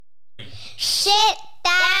Shit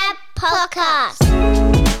Dad Podcast.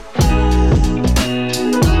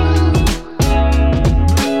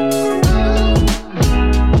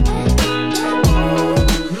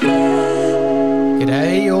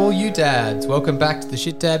 G'day all you dads. Welcome back to the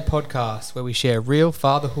Shit Dad Podcast, where we share real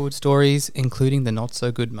fatherhood stories, including the not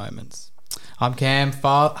so good moments. I'm Cam,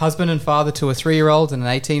 husband and father to a 3-year-old and an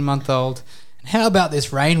 18-month-old. And how about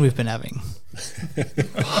this rain we've been having?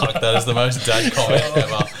 Fuck, that is the most dad comment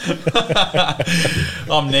ever.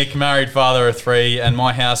 I'm Nick, married father of 3, and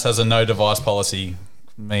my house has a no device policy.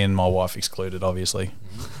 Me and my wife excluded, obviously.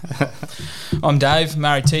 I'm Dave,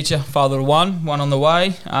 married teacher, father of 1 on the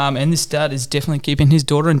way, and this dad is definitely keeping his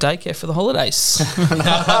daughter in daycare for the holidays.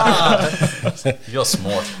 You're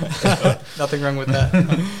smart. Nothing wrong with that.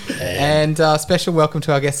 And special welcome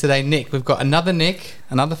to our guest today, Nick. We've got another Nick,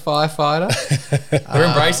 another firefighter. We're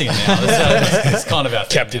embracing it now. It's kind of our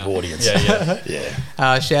thing captive now. audience.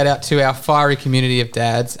 Yeah. Shout out to our fiery community of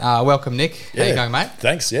dads. Welcome, Nick. How you going, mate?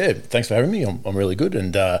 Thanks. Thanks for having me. I'm really good,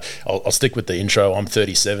 and I'll stick with the intro. I'm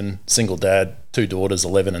 37, single dad, 2 daughters,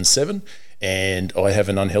 11 and 7, and I have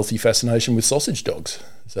an unhealthy fascination with sausage dogs.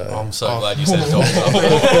 So I'm so glad you said dog.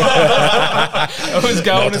 I was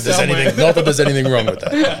going not that there's anything wrong with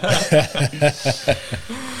that.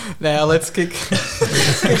 Now let's kick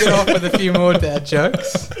it off with a few more dad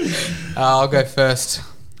jokes. I'll go first.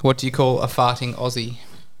 What do you call a farting Aussie?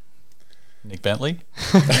 Nick Bentley?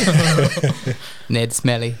 Ned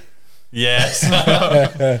Smelly. Yes.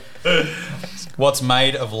 What's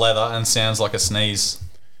made of leather and sounds like a sneeze?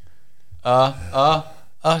 A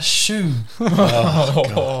shoe. It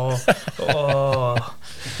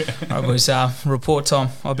was report time.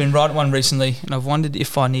 I've been writing one recently, and I've wondered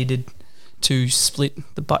if I needed to split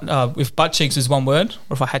the butt, if butt cheeks was one word,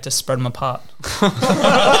 or if I had to spread them apart.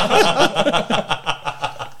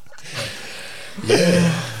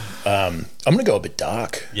 I'm going to go a bit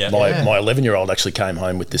dark. Yeah. My 11-year-old actually came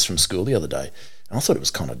home with this from school the other day, and I thought it was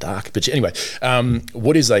kind of dark. But anyway,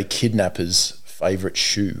 what is a kidnapper's favourite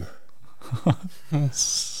shoe?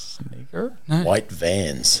 Sneaker? No. White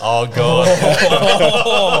Vans. Oh, God.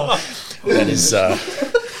 That is...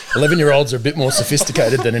 11-year-olds are a bit more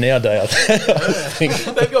sophisticated than in our day, I think.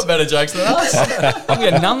 They've got better jokes than us. I'm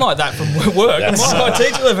getting none like that from work. I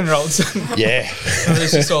teach 11-year-olds. Yeah.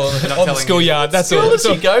 It's just all on the schoolyard. That's all. Who does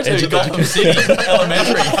he go to? Gotham City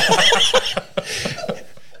Elementary.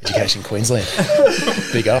 Education Queensland.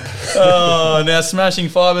 Big up. Oh, now Smashing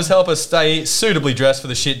Fibers help us stay suitably dressed for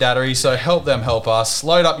the shit daddery, so help them help us.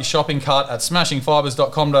 Load up your shopping cart at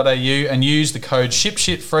smashingfibers.com.au and use the code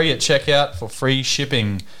SHIPSHITFREE at checkout for free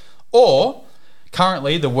shipping. Or,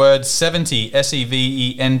 currently, the word 70,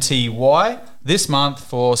 SEVENTY, this month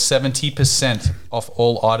for 70% off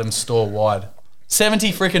all items store-wide.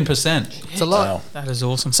 70 freaking %. It's a lot. Wow. That is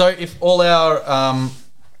awesome. So if all our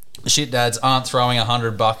shit dads aren't throwing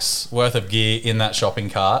 $100 worth of gear in that shopping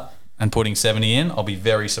cart and putting 70 in, I'll be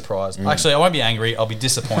very surprised. Actually, I won't be angry. I'll be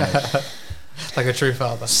disappointed. Like a true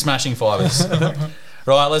father. Smashing Fibers.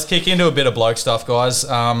 Right, let's kick into a bit of bloke stuff, guys.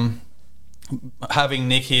 Having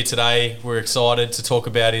Nick here today, we're excited to talk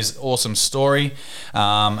about his awesome story,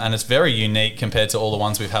 and it's very unique compared to all the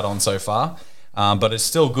ones we've had on so far, but it's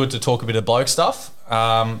still good to talk a bit of bloke stuff,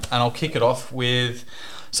 and I'll kick it off with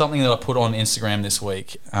something that I put on Instagram this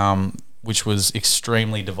week, which was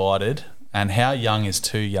extremely divided, and how young is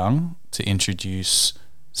too young to introduce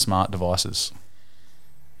smart devices?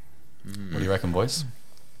 What do you reckon, boys?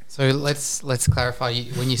 So let's clarify.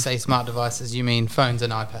 When you say smart devices, you mean phones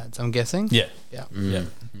and iPads, I'm guessing? Yeah. Yeah.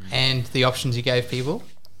 And the options you gave people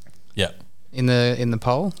Yeah. in the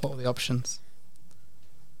poll, what were the options?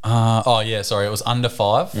 It was under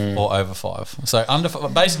 5 or over 5. So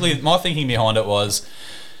basically my thinking behind it was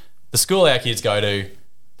the school our kids go to,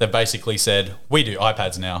 they've basically said, we do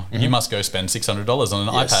iPads now. You must go spend $600 on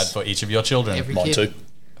an iPad for each of your children. Every Mine kid. too.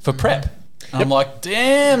 For prep. And I'm like,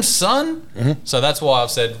 damn, son. So that's why I've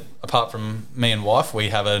said, apart from me and wife, we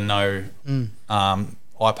have a no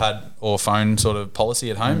iPad or phone sort of policy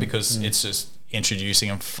at home because it's just introducing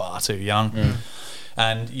them far too young.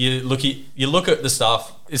 And you look at the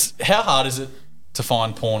stuff. How hard is it to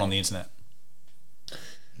find porn on the internet?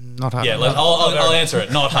 Not hard. Yeah, I'll answer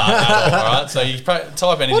it. Not hard at all. All right, so you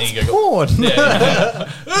type anything in Google. Porn?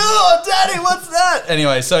 Yeah. Oh, Daddy, what's that?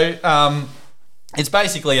 Anyway, so it's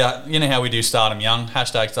basically you know how we do start 'em young,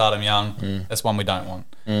 hashtag start 'em young. That's one we don't want.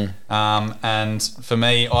 And for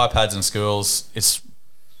me, iPads in schools, it's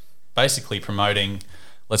basically promoting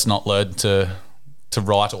let's not learn to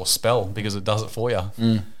write or spell because it does it for you.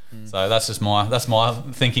 So that's my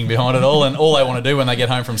thinking behind it all. And all they want to do when they get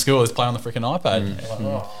home from school is play on the freaking iPad. Like,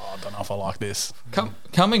 oh, don't know if I like this.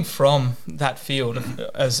 Coming from that field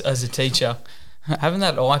as a teacher, having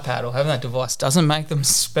that iPad or having that device doesn't make them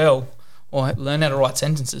spell or learn how to write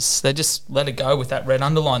sentences. They just let it go with that red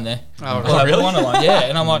underline there. Oh, Or that really? blue underline, yeah.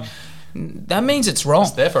 And I'm like, that means it's wrong.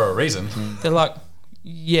 It's there for a reason. They're like,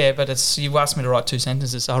 yeah, but you asked me to write 2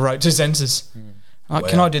 sentences. I wrote 2 sentences. Like,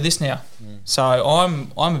 can Wow. I do this now? So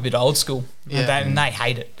I'm a bit old school, Yeah. and they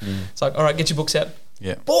hate it. It's like, all right, get your books out.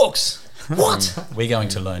 Yeah. Books? What? We're going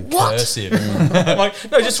to learn What? cursive. I'm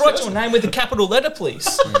like, no, just write your name with a capital letter, please.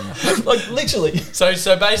 Like, literally.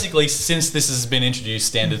 So basically, since this has been introduced,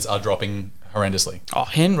 standards are dropping horrendously. Oh,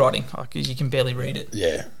 handwriting. Like, you can barely read it.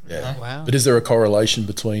 Yeah, yeah. Wow. But is there a correlation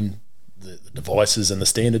between the devices and the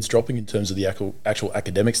standards dropping in terms of the actual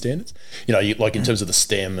academic standards? You know, like in terms of the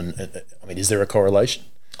STEM, and I mean, is there a correlation?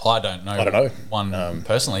 I don't know. One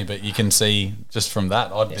personally, but you can see just from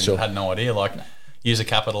that, I Sure. had no idea. Like, use a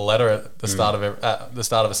capital letter at the start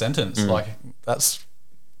of a sentence. Like, that's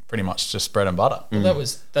pretty much just bread and butter. Well, that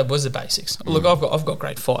was the basics. Look, I've got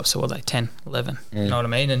grade 5, so what are they, 10, 11, you know what I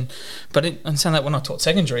mean? But I'm saying that when I taught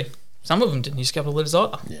secondary, some of them didn't use capital letters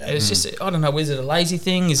either. Yeah. It's just, I don't know, is it a lazy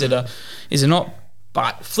thing? Is it not?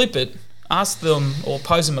 But flip it, ask them or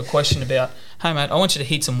pose them a question about, hey mate, I want you to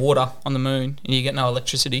heat some water on the moon and you get no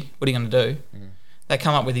electricity. What are you going to do? They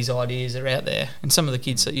come up with these ideas, they're out there. And some of the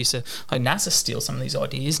kids that used to, like NASA steal some of these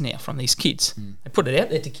ideas now from these kids. They put it out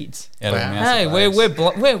there to kids. Out of Wow. the mouths Hey, of babes.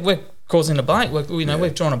 we're causing a blank.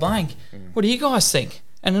 We've drawn a blank. What do you guys think?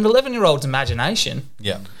 And an 11-year-old's imagination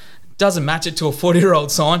Yeah. doesn't match it to a 40-year-old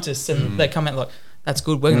scientist, and they come out like, "That's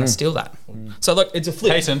good. We're going to steal that." So like, it's a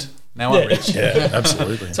flip. Patent. Now I'm rich. Yeah,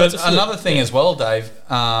 absolutely. So it's a flip. Another thing as well, Dave,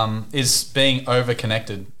 is being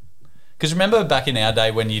over-connected. Because remember back in our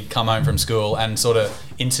day when you'd come home from school and sort of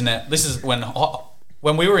internet. This is when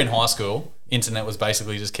we were in high school. Internet was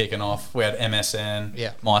basically just kicking off. We had MSN,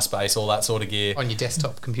 Yeah. MySpace, all that sort of gear. On your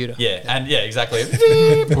desktop computer. Yeah, and yeah, exactly. Like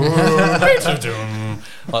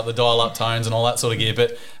the dial-up tones and all that sort of gear.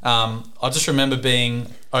 But I just remember being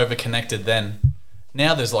over-connected then.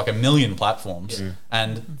 Now there's like a million platforms,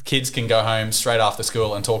 and kids can go home straight after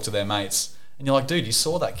school and talk to their mates. And you're like, dude, you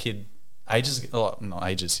saw that kid ages ago. Not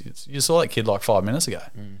ages. You saw that kid like 5 minutes ago.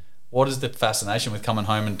 What is the fascination with coming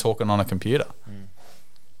home and talking on a computer?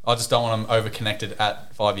 I just don't want them over-connected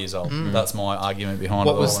at 5 years old. That's my argument behind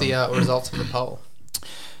it. What was all. the results of the poll?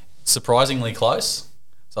 Surprisingly close.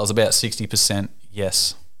 So I was about 60%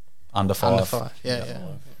 yes, under 5. Under 5. Yeah.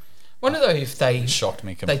 Wonder though if they It shocked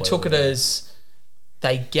me completely. they took it as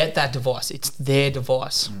they get that device, it's their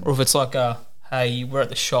device, or if it's like a, hey, we're at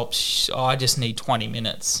the shops, I just need 20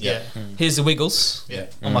 minutes. Yeah. Here's the wiggles Yeah.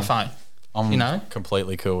 on my phone. I'm You know?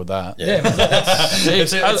 completely cool with that. Yeah,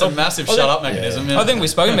 It's a massive shut up mechanism. I think we've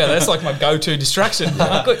spoken about that. That's like my go-to distraction.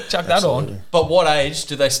 Chuck that on. But what age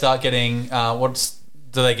do they start getting?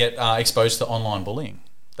 Do they get exposed to online bullying?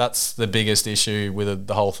 That's the biggest issue with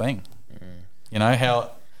the whole thing. You know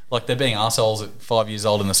how, like, they're being assholes at 5 years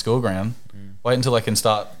old in the school ground. Wait until they can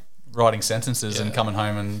start writing sentences and coming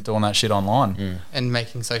home and doing that shit online. And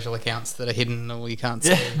making social accounts that are hidden or you can't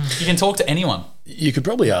see. Yeah, you can talk to anyone. You could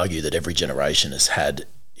probably argue that every generation has had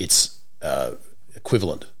its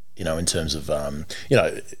equivalent, you know, in terms of, you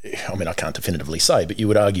know, I mean, I can't definitively say, but you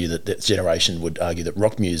would argue that that generation would argue that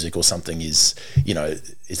rock music or something is, you know,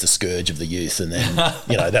 is the scourge of the youth, and then,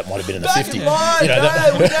 you know, that might have been in the 50s. You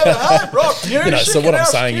know, we never had rock music. you know, so what I'm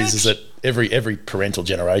saying is that every parental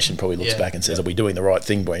generation probably looks Yeah. back and says, are we doing the right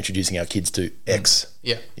thing by introducing our kids to X?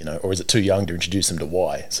 Yeah. You know, or is it too young to introduce them to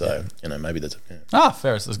Y? So, you know, maybe that's... Yeah.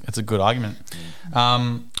 Fair. It's a good argument.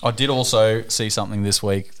 I did also see something this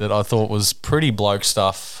week that I thought was pretty bloke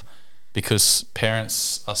stuff, because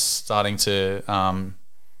parents are starting to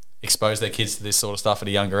expose their kids to this sort of stuff at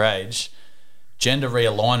a younger age. Gender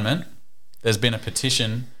realignment. There's been a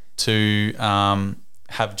petition to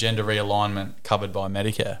have gender realignment covered by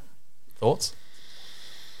Medicare. Thoughts?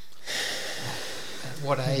 At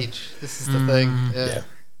what age? This is the thing. Yeah.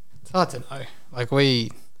 It's hard to know. Like we're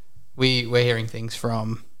hearing things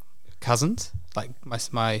from cousins, like my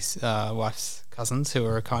wife's cousins who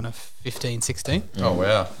are kind of 15, 16. Oh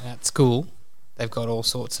wow! At school, they've got all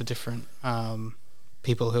sorts of different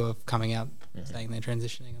people who are coming out saying they're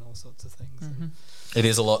transitioning and all sorts of things. It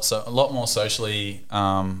is a lot more socially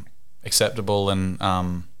acceptable and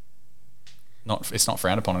it's not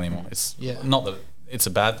frowned upon anymore. It's not that it's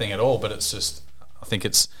a bad thing at all, but it's just, I think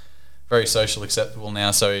it's very social acceptable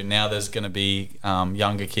now. So now there's going to be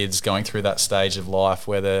younger kids going through that stage of life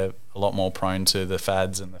where they're a lot more prone to the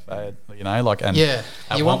fads and the fad, you know, like, and Yeah,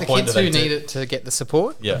 at you what want the point kids do who they need it to get the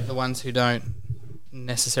support. Yeah. The ones who don't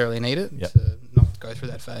necessarily need it Yeah. to not go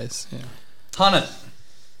through that phase. Yeah. Hunt it.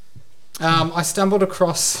 I stumbled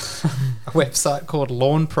across a website called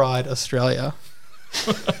Lawn Pride Australia.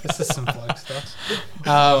 This is some bloke stuff.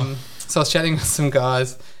 So I was chatting with some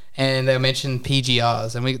guys, and they mentioned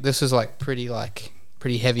PGRs, and this was like pretty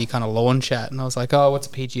heavy kind of lawn chat, and I was like, oh, what's a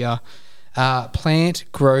PGR? Plant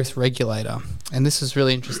growth regulator. And this is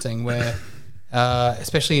really interesting, where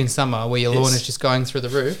especially in summer, where your lawn is just going through the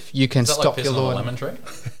roof, you can stop your lawn. Lemon tree?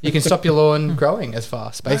 You can stop your lawn growing as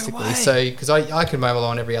fast, basically. way. So, because I can mow my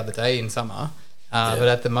lawn every other day in summer, but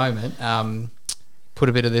at the moment, put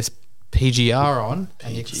a bit of this PGR on,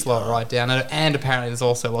 and you can slow it right down. And apparently, there's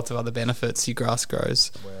also lots of other benefits. Your grass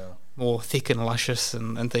grows more thick and luscious,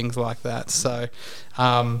 and things like that. So,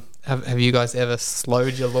 have you guys ever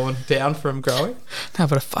slowed your lawn down from growing? No,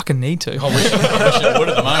 but I fucking need to. I wish I would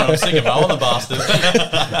at the moment. I'm sick of mowing the bastard.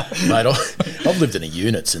 Mate, I've lived in a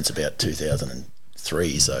unit since about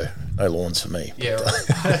 2003, so no lawns for me. Yeah,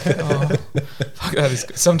 right. Fuck, that is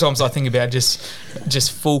good. Sometimes I think about just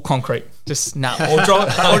full concrete, just or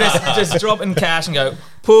just drop in cash and go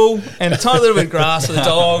pull and a tiny little bit of grass for the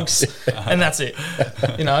dogs, and that's it.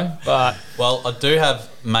 But Well, I do have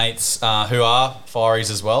mates who are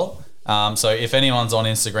fireys as well. So if anyone's on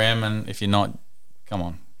Instagram, and if you're not, come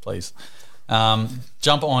on, please.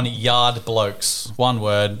 Jump on Yard Blokes, one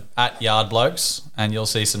word, at Yard Blokes, and you'll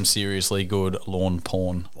see some seriously good lawn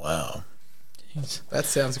porn. Wow. That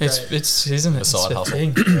sounds great. it's isn't it? A side It's a hustle.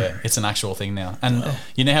 thing. Yeah, it's an actual thing now. And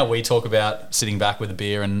you know how we talk about sitting back with a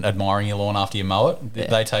beer and admiring your lawn after you mow it? Yeah.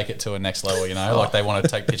 They take it to a next level, like they want to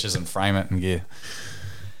take pictures and frame it and gear.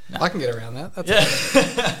 I can get around that.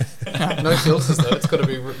 That's no filters though. It's got to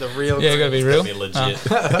be the real. Yeah, got to be real. Be legit.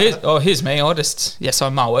 Here's me. I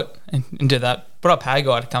mow it and do that. But I pay a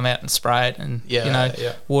guy to come out and spray it and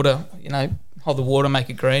water. Hold the water, make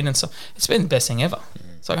it green, and so it's been the best thing ever.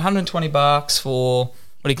 It's like $120 for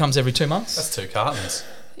what he comes every 2 months. That's 2 cartons.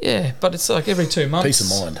 Yeah, but it's like every 2 months. Peace of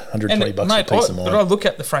mind. $120 for peace of mind. But I look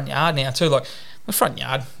at the front yard now too. Like the front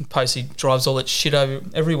yard, Posey drives all that shit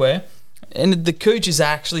everywhere, and the cooch is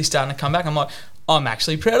actually starting to come back. I'm like, I'm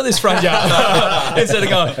actually proud of this front yard. Instead of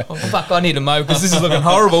going, oh fuck, I need to mow because this is looking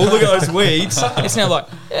horrible. Look at those weeds. It's now like,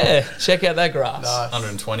 yeah, check out that grass.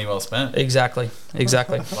 120 well spent. Exactly.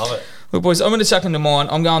 Love it. Look, boys, I'm going to chuck into mine.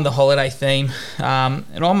 I'm going the holiday theme, and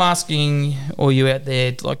I'm asking all you out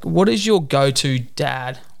there, like, what is your go-to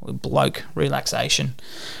dad or bloke relaxation?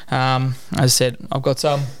 As I said, I've got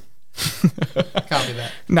some. Can't be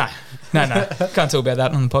that. No. Can't talk about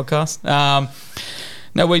that on the podcast.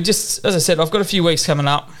 No, we just, as I said, I've got a few weeks coming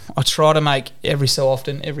up. I try to make every so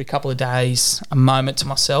often, every couple of days, a moment to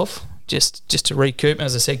myself, just to recoup. And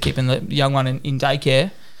as I said, keeping the young one in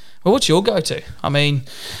daycare. Well, what's your go-to? I mean,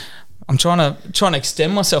 I'm trying to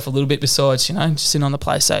extend myself a little bit besides, just sitting on the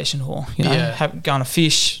PlayStation or, going to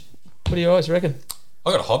fish. What do you always reckon?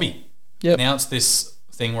 I got a hobby. Yep. Now it's this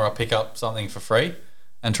thing where I pick up something for free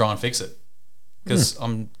and try and fix it. Because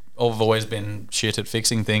I've always been shit at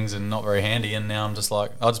fixing things and not very handy, and now I'm just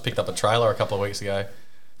like, I just picked up a trailer a couple of weeks ago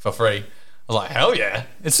for free. I was like, hell yeah,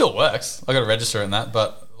 it still works. I got to register in that,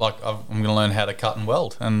 but like I'm going to learn how to cut and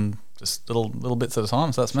weld, and just little bits at a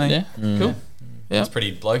time. So that's me. Yeah, cool. Yeah, it's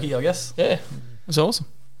pretty blokey, I guess. Yeah, it's awesome.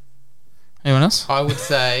 Anyone else? I would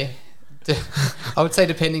say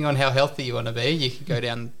depending on how healthy you want to be, you could go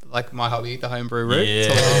down like my hobby, the homebrew route.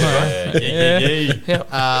 Yeah.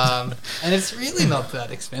 And it's really not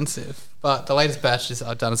that expensive. But the latest batch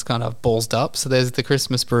I've done is kind of ballsed up. So there's the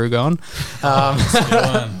Christmas brew gone.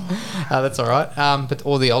 That's all right. But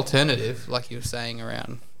or the alternative, like you were saying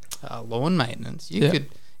around lawn maintenance, you could,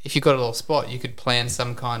 if you've got a little spot, you could plan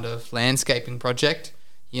some kind of landscaping project.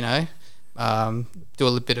 Do a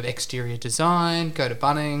little bit of exterior design, go to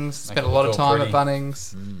Bunnings, spend a lot of time at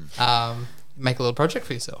Bunnings, make a little project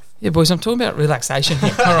for yourself. Yeah, boys, I'm talking about relaxation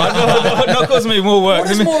here. All right, not causing me more work.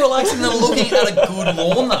 What is more relaxing than looking at a good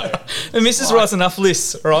lawn, though? The missus writes enough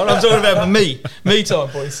lists, all right? I'm talking about me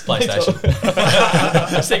time, boys. PlayStation.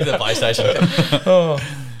 Stick to the PlayStation.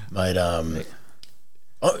 Mate,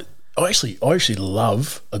 I actually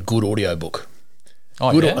love a good audiobook.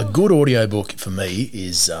 A good audiobook for me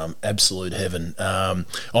is absolute heaven. I'm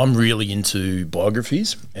really into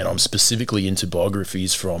biographies, and I'm specifically into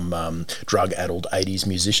biographies from drug-addled 80s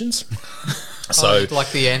musicians. So,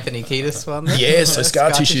 like the Anthony Kiedis one? Yeah, so Scar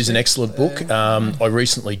Tissue is an excellent book. I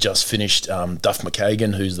recently just finished Duff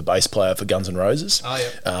McKagan, who's the bass player for Guns N' Roses.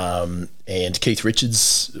 And Keith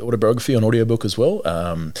Richards' autobiography on audiobook as well.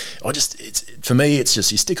 For me, it's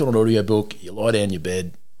just you stick on an audiobook, you lie down in your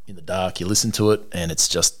bed, in the dark, you listen to it, and it's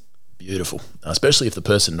just beautiful, especially if the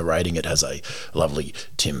person narrating it has a lovely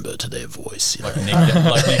timbre to their voice. You know?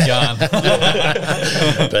 Like Nick Garn.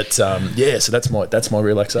 But so that's my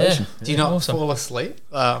relaxation. Do you not fall asleep?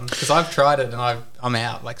 Because I've tried it and I'm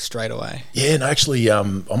out like straight away. Yeah, and actually, I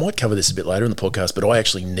might cover this a bit later in the podcast, but I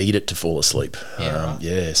actually need it to fall asleep.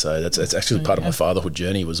 So that's actually part of my fatherhood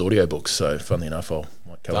journey was audiobooks. So funnily enough, I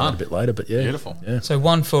might cover that a bit later. But yeah, Beautiful. Yeah. So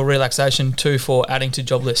 1 for relaxation, 2 for adding to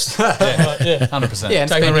job list. 100%. Yeah, and Taking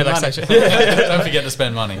spending relaxation. Don't forget to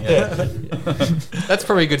spend money. Yeah. That's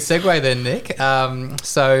probably a good segue then, Nick.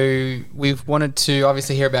 So we've wanted to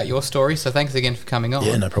obviously hear about your story. So thanks again for coming on.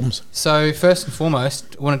 Yeah, no problems. So first and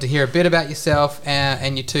foremost, wanted to hear a bit about yourself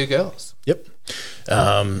and your 2 girls. Yep.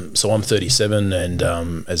 So I'm 37, and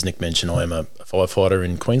as Nick mentioned, I am a firefighter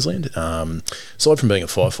in Queensland. Aside from being a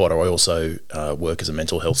firefighter, I also work as a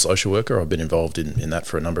mental health social worker. I've been involved in that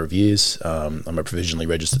for a number of years. I'm a provisionally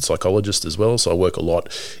registered psychologist as well, so I work a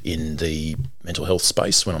lot in the mental health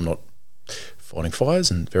space when I'm not fighting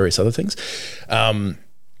fires and various other things. And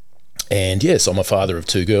yes, I'm a father of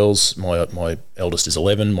 2 girls. My eldest is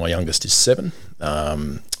 11, my youngest is 7.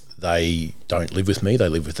 They don't live with me, they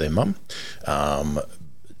live with their mum.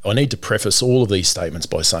 I need to preface all of these statements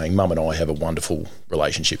by saying Mum and I have a wonderful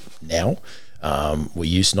relationship now. We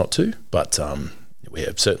used not to, but we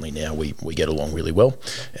have certainly now we get along really well,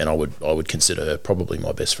 and I would consider her probably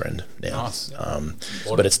my best friend now. Nice.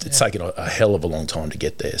 But it's taken a hell of a long time to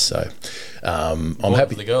get there. So I'm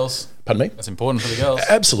happy for the girls. Pardon me? That's important for the girls.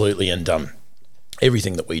 Absolutely, and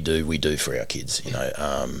everything that we do for our kids.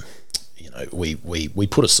 We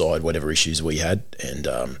put aside whatever issues we had, and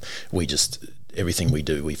we just everything we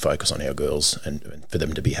do, we focus on our girls and for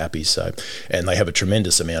them to be happy. So, and they have a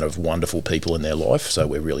tremendous amount of wonderful people in their life. So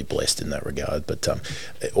we're really blessed in that regard. But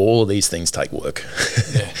all of these things take work.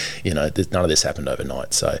 Yeah. None of this happened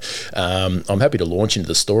overnight. So I'm happy to launch into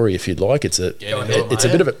the story if you'd like. It's a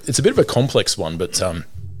bit of a complex one, but I'm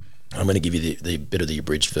going to give you the bit of the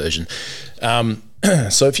abridged version.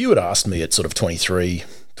 So if you had asked me at sort of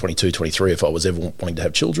 22, 23, if I was ever wanting to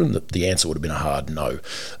have children, the answer would have been a hard no.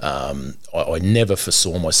 I never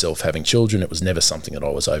foresaw myself having children. It was never something that I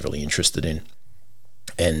was overly interested in.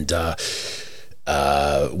 And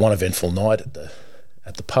one eventful night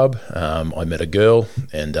at the pub, I met a girl,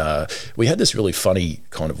 and we had this really funny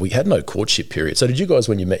we had no courtship period. So did you guys,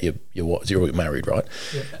 when you met your wives, you were married, right?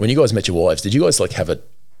 Yeah. When you guys met your wives, did you guys have a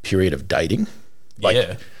period of dating?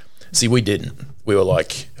 Yeah. See, we didn't. We were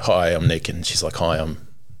like, hi, I'm Nick, and she's like, hi, I'm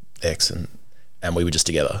X, and we were just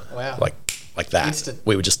together. Wow. Like that. Instant.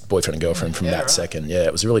 We were just boyfriend and girlfriend from that second. Yeah,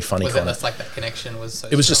 it was really funny. Was that like that connection was so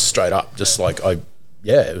it was strong? just straight up, just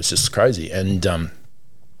it was just crazy. And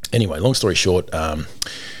anyway, long story short,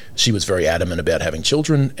 she was very adamant about having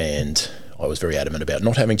children, and I was very adamant about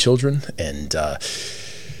not having children, and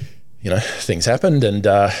things happened, and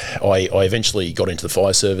I eventually got into the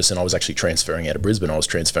fire service, and I was actually transferring out of Brisbane. I was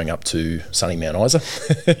transferring up to sunny Mount Isa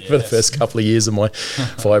for the first couple of years of my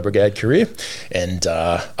fire brigade career. And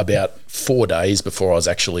about 4 days before I was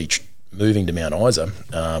actually moving to Mount Isa,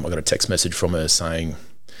 I got a text message from her saying,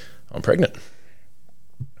 I'm pregnant.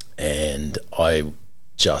 And I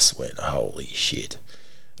just went, holy shit.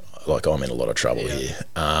 Like, I'm in a lot of trouble here.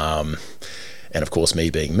 And of course, me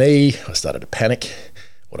being me, I started to panic.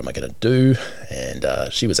 What am I going to do? And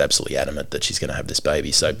she was absolutely adamant that she's going to have this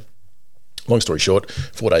baby. So long story short,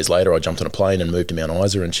 4 days later, I jumped on a plane and moved to Mount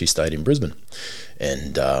Isa, and she stayed in Brisbane.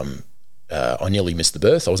 And I nearly missed the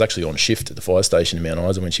birth. I was actually on shift at the fire station in Mount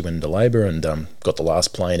Isa when she went into labour, and got the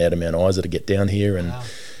last plane out of Mount Isa to get down here, and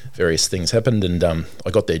various things happened, and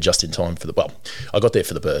I got there just in time for I got there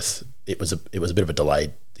for the birth. It was a bit of a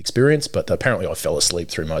delayed experience, but apparently I fell asleep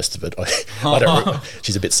through most of it. I don't.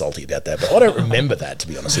 She's a bit salty about that, but I don't remember that, to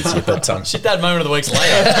be honest with you. But shit, that moment of the week's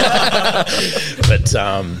later.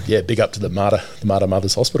 But big up to the Mater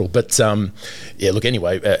Mothers Hospital. But look.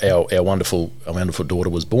 Anyway, our wonderful daughter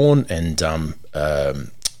was born, and a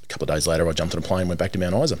couple of days later, I jumped on a plane, went back to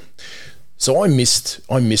Mount Isa. So I missed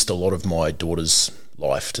a lot of my daughter's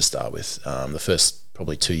life to start with. The first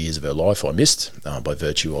probably 2 years of her life I missed by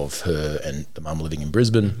virtue of her and the mum living in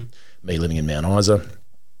Brisbane, me living in Mount Isa.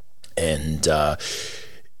 And,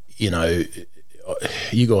 you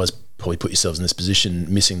guys probably put yourselves in this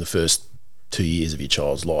position, missing the first 2 years of your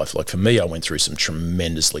child's life. Like for me, I went through some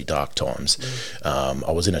tremendously dark times.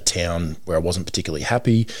 I was in a town where I wasn't particularly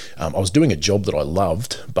happy. I was doing a job that I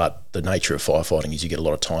loved, but the nature of firefighting is you get a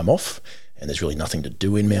lot of time off, and there's really nothing to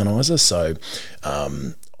do in Mount Isa. So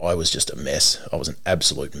I was just a mess. I was an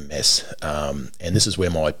absolute mess. And this is where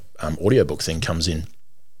my audiobook thing comes in.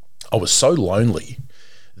 I was so lonely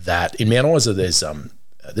that in Mount Isa there's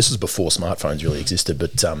this was before smartphones really existed,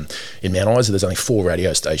 but in Mount Isa there's only 4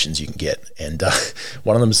 radio stations you can get, and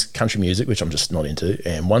one of them's country music, which I'm just not into,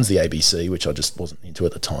 and one's the ABC, which I just wasn't into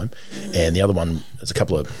at the time, and the other one, there's a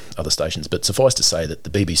couple of other stations, but suffice to say that the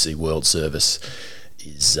BBC World Service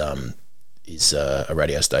is a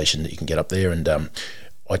radio station that you can get up there, and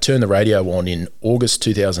I turned the radio on in August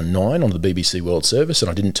 2009 on the BBC World Service, and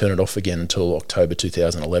I didn't turn it off again until October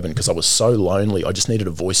 2011 because I was so lonely. I just needed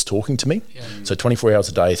a voice talking to me. Yeah. So 24 hours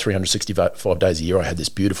a day, 365 days a year, I had this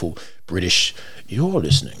beautiful British, "You're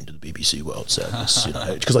listening to the BBC World Service,"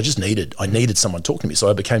 because I needed someone talking to me. So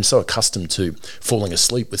I became so accustomed to falling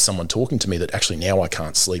asleep with someone talking to me that actually now I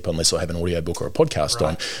can't sleep unless I have an audiobook or a podcast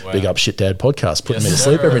on. Wow. Big up Shit Dad Podcast, putting me to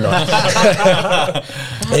sleep every night.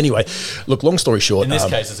 Anyway, look, long story short. In this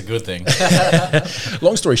case, it's a good thing.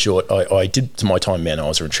 Long story short, I did to my time in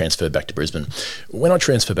Mount Isa and transferred back to Brisbane. When I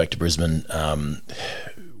transferred back to Brisbane,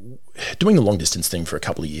 doing the long distance thing for a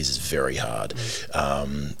couple of years is very hard.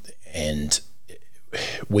 And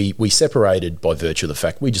we separated by virtue of the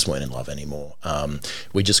fact we just weren't in love anymore.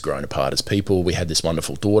 We just grown apart as people. We had this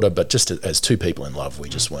wonderful daughter, but just as two people in love, we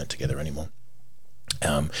just weren't together anymore.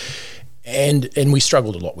 And we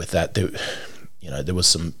struggled a lot with that. There was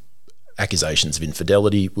some accusations of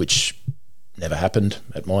infidelity, which never happened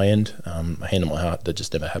at my end. My hand on my heart, that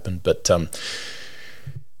just never happened. But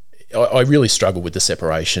I really struggled with the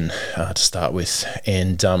separation to start with.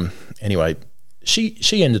 And anyway,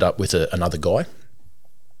 she ended up with another guy,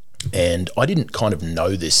 and I didn't kind of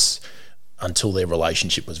know this until their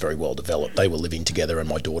relationship was very well developed. They were living together, and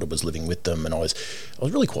my daughter was living with them, and I was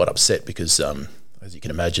really quite upset because, as you can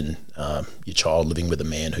imagine, your child living with a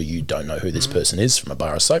man who you don't know who this person is from a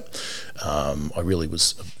bar of soap. I really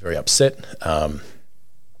was very upset,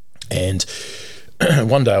 and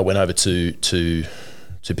one day I went over to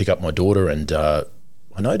pick up my daughter, and I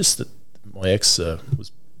noticed that my ex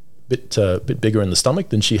was a bit bigger in the stomach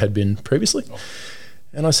than she had been previously. Oh.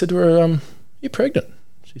 And I said to her, "You're pregnant?"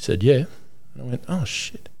 She said, "Yeah." And I went, "Oh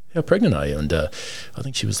shit, how pregnant are you?" And I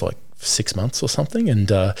think she was like 6 months or something.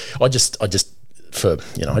 And I just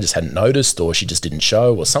hadn't noticed, or she just didn't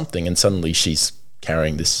show or something. And suddenly she's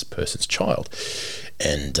carrying this person's child.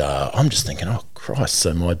 And I'm just thinking, oh Christ,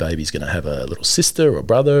 so my baby's going to have a little sister or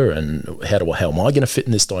brother, and how am I going to fit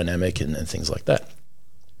in this dynamic and things like that.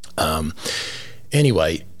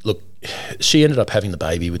 Anyway, look, she ended up having the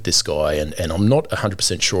baby with this guy, and I'm not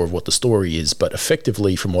 100% sure of what the story is, but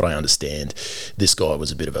effectively, from what I understand, this guy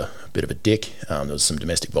was a bit of a dick. There was some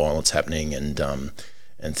domestic violence happening and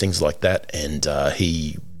things like that, and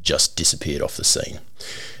he just disappeared off the scene.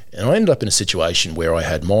 And I ended up in a situation where I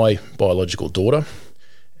had my biological daughter,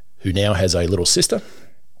 who now has a little sister,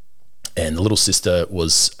 and the little sister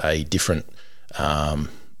was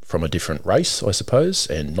from a different race, I suppose,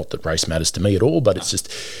 and not that race matters to me at all, but it's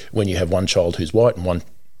just when you have one child who's white and one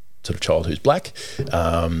sort of child who's black,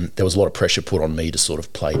 there was a lot of pressure put on me to sort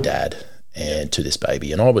of play dad and to this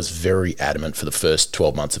baby. And I was very adamant for the first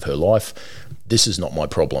 12 months of her life, this is not my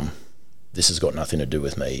problem. This has got nothing to do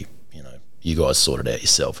with me. You guys sort it out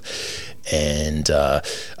yourself. And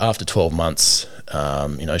after 12 months,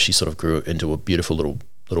 she sort of grew into a beautiful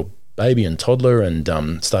little baby and toddler, and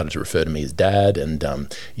started to refer to me as dad. And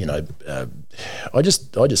I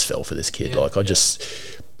just fell for this kid. I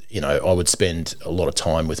would spend a lot of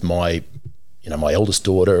time with my eldest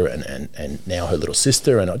daughter and now her little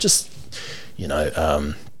sister, and I just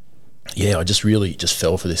really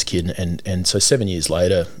fell for this kid. And so 7 years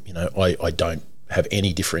later, I don't have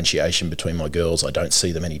any differentiation between my girls. I don't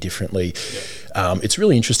see them any differently. Yeah. It's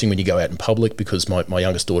really interesting when you go out in public, because my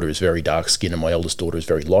youngest daughter is very dark skinned and my eldest daughter is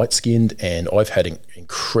very light skinned, and I've had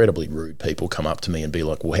incredibly rude people come up to me and be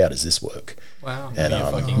like, well, how does this work? Wow. And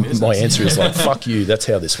my answer is like, fuck you, that's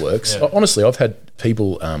how this works. Yeah. Honestly, I've had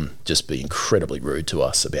people just be incredibly rude to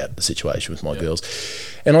us about the situation with my girls.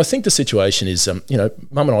 And I think the situation is,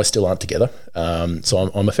 Mum and I still aren't together.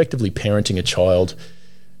 So I'm effectively parenting a child,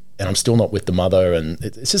 and I'm still not with the mother, and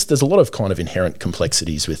it's just, there's a lot of kind of inherent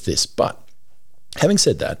complexities with this. But having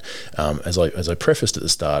said that, as I prefaced at the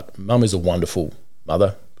start, Mum is a wonderful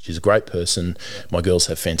mother. She's a great person. My girls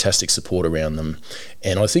have fantastic support around them.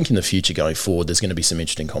 And I think in the future going forward, there's going to be some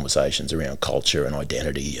interesting conversations around culture and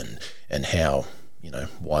identity and how,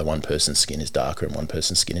 why one person's skin is darker and one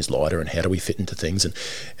person's skin is lighter, and how do we fit into things.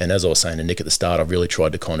 And as I was saying to Nick at the start, I've really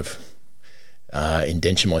tried to kind of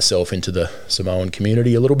indenture myself into the Samoan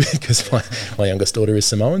community a little bit, because my youngest daughter is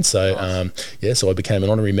Samoan. So so I became an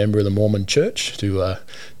honorary member of the Mormon Church to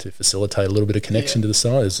facilitate a little bit of connection to the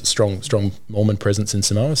Samoa. There's a strong Mormon presence in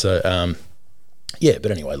Samoa. So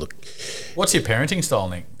but anyway, look. What's your parenting style,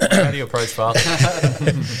 Nick? How do you approach father?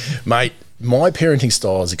 Mate, my parenting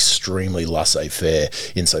style is extremely laissez-faire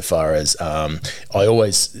insofar as I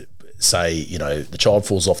always say, you know, the child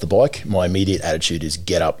falls off the bike, my immediate attitude is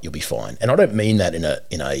get up, you'll be fine. And I don't mean that in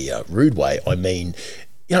a rude way. I mean,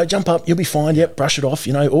 you know, jump up, you'll be fine. Yep, brush it off.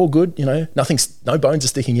 You know, all good. You know, no bones are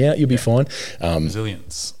sticking out. You'll be fine.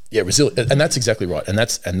 Resilience. Yeah, resilient, and that's exactly right. And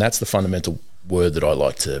that's the fundamental word that I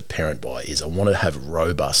like to parent by is I want to have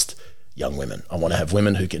robust young women. I want to have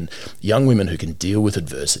young women who can deal with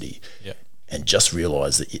adversity, and just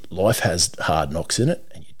realise that life has hard knocks in it,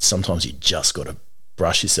 and sometimes you just got to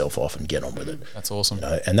brush yourself off and get on with it. That's awesome. You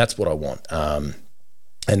know, and that's what I want.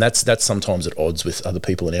 And that's sometimes at odds with other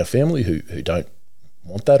people in our family who don't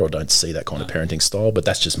want that or don't see that kind of parenting style, but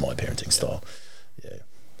that's just my parenting style. Yeah.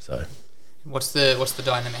 So What's the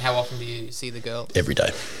dynamic? How often do you see the girls? every day.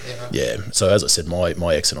 Yeah, right. Yeah. So as I said,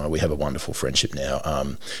 my ex and I, we have a wonderful friendship now.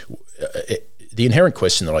 The inherent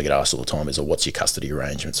question that I get asked all the time is, what's your custody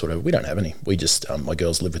arrangement? Sort of, we don't have any. We just, my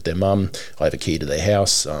girls live with their mum. I have a key to their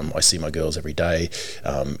house. I see my girls every day.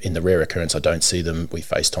 In the rare occurrence I don't see them, we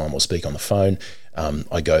FaceTime or speak on the phone.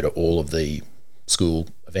 I go to all of the school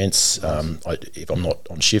events. If I'm not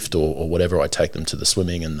on shift or whatever, I take them to the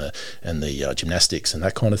swimming and the gymnastics and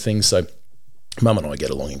that kind of thing. So Mum and I get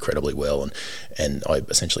along incredibly well, and I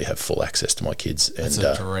essentially have full access to my kids. It's and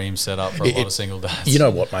a dream setup for a lot of single dads. You know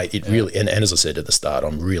what, mate? It really, and as I said at the start,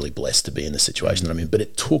 I'm really blessed to be in the situation that I'm in. But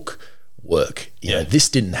it took work. You know, this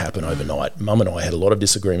didn't happen overnight. Mum and I had a lot of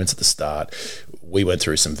disagreements at the start. We went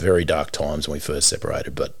through some very dark times when we first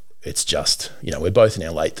separated, but it's just, you know, we're both in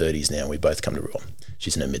our late 30s now. We both come to,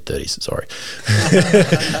 she's in her mid 30s. Sorry,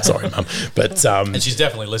 sorry, Mum. But and she's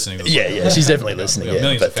definitely listening to the yeah, she's definitely listening. We've got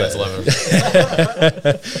millions of fans love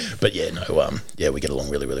her. But yeah, no, we get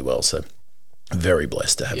along really, really well. So very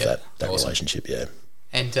blessed to have that awesome. relationship. Yeah,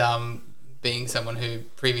 And being someone who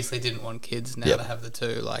previously didn't want kids, now to have the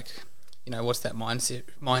two, like, you know, what's that mind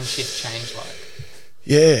shift change like?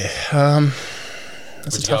 Yeah.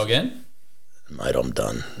 Would you go again? Mate, I'm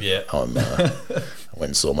done. Yeah. I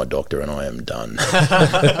went and saw my doctor and I am done.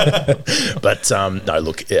 But no,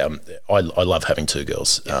 look, I love having two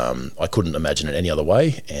girls. I couldn't imagine it any other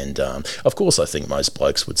way. And of course, I think most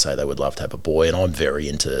blokes would say they would love to have a boy. And I'm very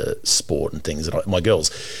into sport and things. And my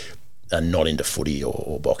girls are not into footy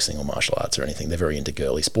or boxing or martial arts or anything. They're very into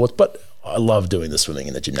girly sports. But I love doing the swimming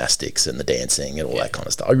and the gymnastics and the dancing and all that kind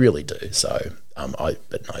of stuff. I really do. So, but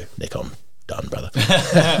no, Nick, I'm done, brother.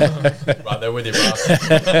 Right there with you, bro.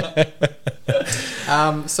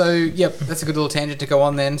 So, yep, that's a good little tangent to go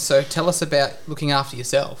on then. So tell us about looking after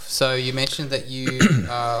yourself. So you mentioned that you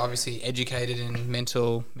are obviously educated in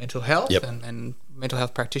mental health and mental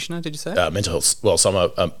health practitioner, did you say? Mental health. Well,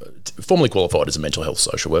 so I'm formally qualified as a mental health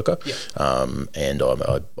social worker, and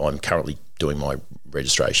I'm currently doing my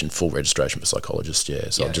full registration for psychologist.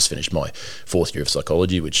 So I've just finished my 4th year of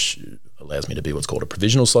psychology, which allows me to be what's called a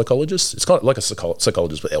provisional psychologist. It's kind of like a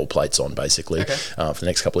psychologist with L plates on, basically, for the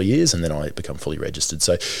next couple of years, and then I become fully registered.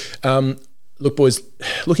 So, look, boys,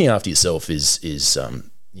 looking after yourself is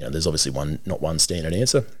you know, there's obviously not one standard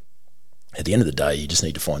answer. At the end of the day, you just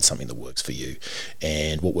need to find something that works for you.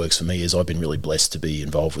 And what works for me is I've been really blessed to be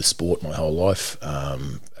involved with sport my whole life.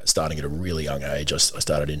 Starting at a really young age, I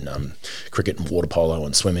started in cricket and water polo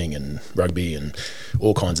and swimming and rugby and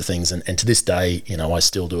all kinds of things. And to this day, you know, I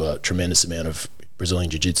still do a tremendous amount of Brazilian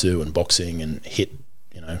jiu-jitsu and boxing and HIIT,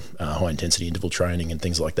 you know, high intensity interval training and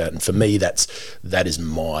things like that. And for me, that is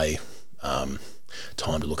my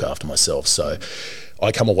time to look after myself. So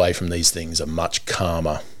I come away from these things a much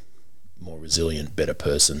calmer, more resilient, better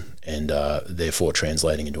person, and therefore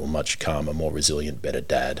translating into a much calmer, more resilient, better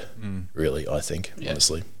dad, really, I think,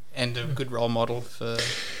 honestly. And a good role model for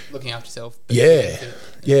looking after yourself. Yeah.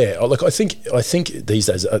 Look, I think these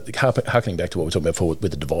days, harkening back to what we were talking about before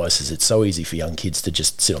with the devices, it's so easy for young kids to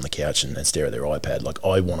just sit on the couch and stare at their iPad. Like,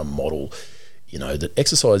 I want to model, you know, that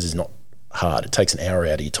exercise is not hard. It takes an hour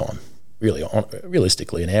out of your time. Really,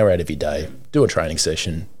 realistically, an hour out of your day, do a training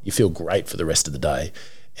session, you feel great for the rest of the day.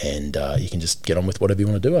 And you can just get on with whatever you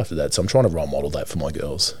want to do after that. So I'm trying to role model that for my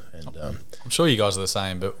girls. And I'm sure you guys are the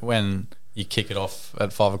same, but when you kick it off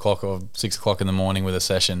at 5 o'clock or 6 o'clock in the morning with a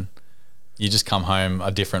session, you just come home a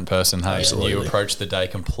different person. Hey, Absolutely. You approach the day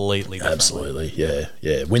completely differently. Absolutely,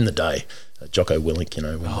 yeah. Win the day. Jocko Willink, you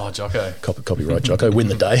know. Jocko. Copyright Jocko, win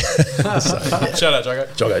the day. Shout out, Jocko.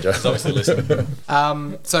 Jocko. He's obviously listening.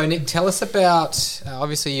 So Nick, tell us about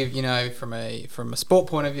obviously you know from a sport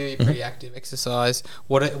point of view, you're pretty active, exercise.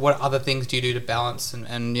 What other things do you do to balance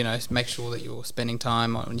and you know make sure that you're spending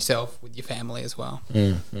time on yourself with your family as well?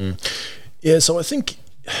 Yeah, so I think,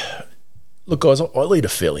 look, guys, I lead a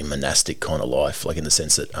fairly monastic kind of life, like in the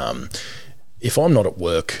sense that if I'm not at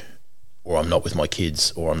work, or I'm not with my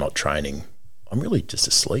kids, or I'm not training, I'm really just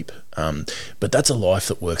asleep. But that's a life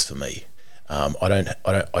that works for me.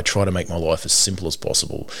 I try to make my life as simple as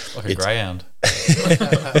possible. Like a greyhound.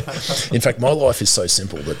 In fact, my life is so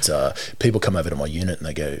simple that people come over to my unit and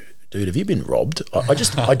they go, dude, have you been robbed?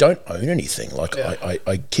 I don't own anything. Like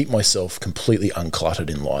I keep myself completely uncluttered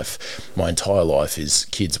in life. My entire life is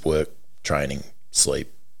kids, work, training,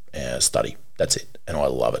 sleep, study. That's it. And I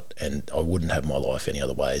love it. And I wouldn't have my life any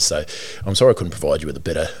other way. So I'm sorry I couldn't provide you with a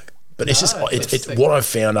better, but it's just, it's what I've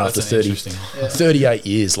found after 38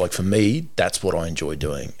 years. Like for me, that's what I enjoy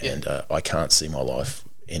doing. Yeah. And I can't see my life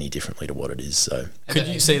any differently to what it is. So could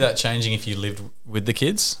you see that changing if you lived with the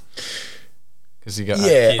kids? Because you got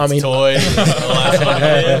kids, toys, all that sort of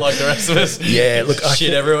thing, like the rest of us. Yeah, look,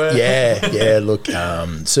 shit everywhere. Yeah. Look,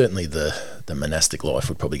 certainly the monastic life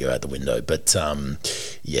would probably go out the window, but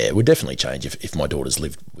it would definitely change if my daughters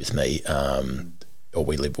lived with me, or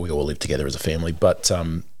we all live together as a family. But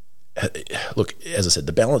look, as I said,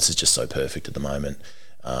 the balance is just so perfect at the moment,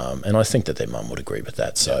 and I think that their mum would agree with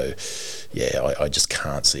that. So, I just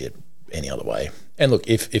can't see it any other way. And look,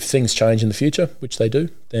 if things change in the future, which they do,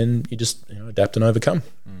 then you just adapt and overcome.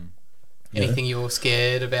 Anything you're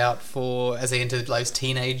scared about for as they enter those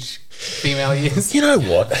teenage female years? You know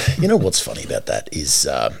what? You know what's funny about that is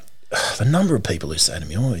the number of people who say to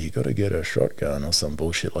me, "Oh, you got to get a shotgun" or some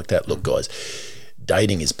bullshit like that. Look, guys,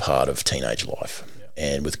 dating is part of teenage life,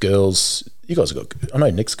 and with girls, you guys have got. I know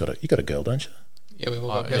Nick's got you got a girl, don't you? Yeah, we've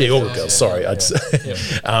all got girls. Yeah, all got girls. Sorry, here's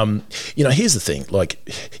the thing: like,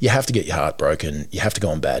 you have to get your heart broken. You have to go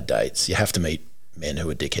on bad dates. You have to meet men who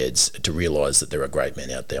are dickheads to realise that there are great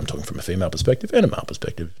men out there. I'm talking from a female perspective and a male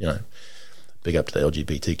perspective. Big up to the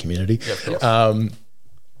LGBT community. Yeah,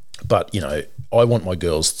 but I want my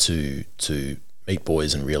girls to meet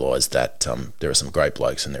boys and realise that there are some great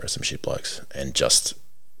blokes and there are some shit blokes, and just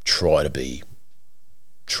try to be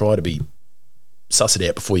suss it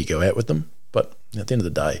out before you go out with them. But at the end of the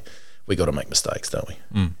day, we got to make mistakes, don't we?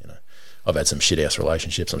 I've had some shit ass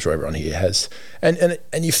relationships. I'm sure everyone here has, and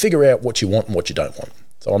you figure out what you want and what you don't want.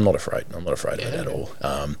 So I'm not afraid. I'm not afraid of it at all.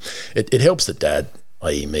 It helps that Dad,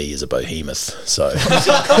 i.e. me, is a behemoth. So you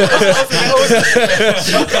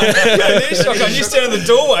stand in the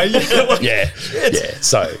doorway. Yeah.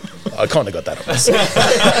 So I kind of got that on myself.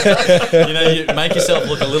 You make yourself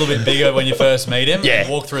look a little bit bigger when you first meet him. Yeah. And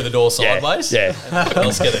walk through the door sideways. Yeah.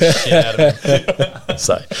 Let's get the shit out of him.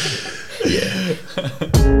 So, yeah.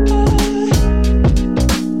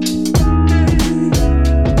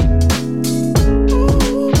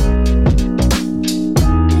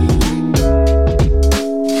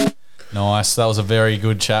 Nice. That was a very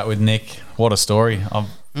good chat with Nick. What a story.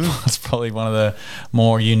 It's probably one of the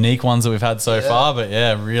more unique ones that we've had so far. But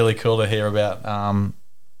really cool to hear about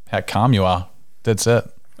how calm you are. That's it.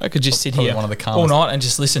 I could just sit Probably here one of the all calmest. night and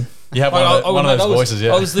just listen. You have one of those voices,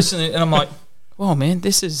 yeah. I was listening and I'm like, "Wow, man,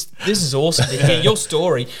 this is awesome to hear your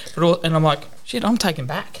story." And I'm like, "Shit, I'm taken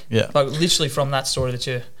back." Yeah. Like literally from that story that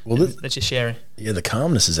you're sharing. Yeah, the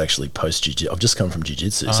calmness is actually post jiu-jitsu. I've just come from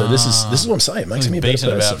jiu-jitsu, so this is what I'm saying. It makes me a better beaten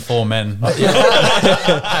person. about 4 men.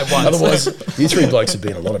 Otherwise, you 3 blokes would be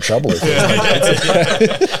in a lot of trouble. If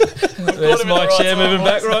There's my chair moving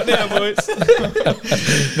back right now, boys.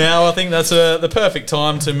 Now I think that's the perfect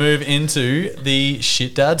time to move into the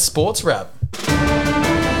Shit Dad Sports Wrap.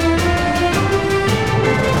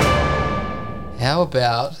 How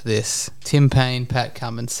about this Tim Payne, Pat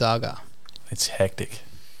Cummins saga? It's hectic.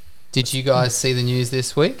 Did you guys see the news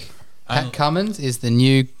this week? Pat Cummins is the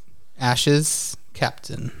new Ashes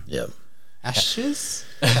captain. Yeah. Ashes?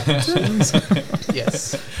 Captains?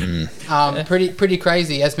 Yes. Pretty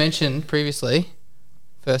crazy. As mentioned previously,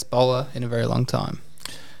 first bowler in a very long time.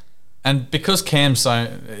 And because Cam's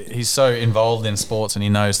he's so involved in sports and he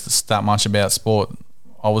knows that much about sport,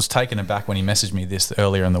 I was taken aback when he messaged me this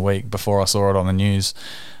earlier in the week before I saw it on the news.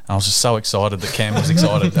 And I was just so excited that Cam was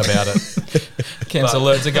excited about it. Cam's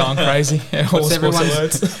alerts are going crazy.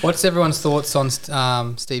 What's everyone's thoughts on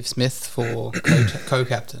Steve Smith for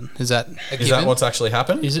co-captain? Is that a given? Is that what's actually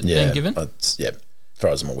happened? Is it being given? As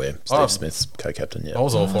far as I'm aware, Steve Smith's co-captain. Yeah, I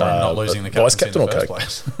was all for him not losing the captaincy in the first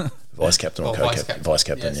place. Vice captain or co-captain? Vice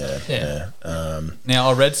captain, yeah. Now,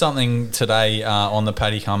 I read something today on the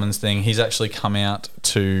Paddy Cummins thing. He's actually come out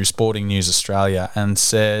to Sporting News Australia and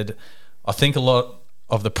said, I think a lot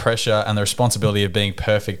of the pressure and the responsibility of being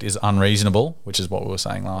perfect is unreasonable, which is what we were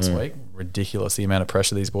saying last week. Ridiculous, the amount of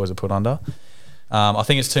pressure these boys are put under. I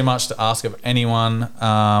think it's too much to ask of anyone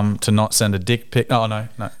to not send a dick pic. Oh, no.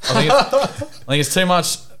 I think it's too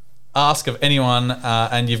much ask of anyone,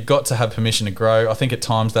 and you've got to have permission to grow. I think at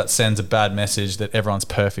times that sends a bad message that everyone's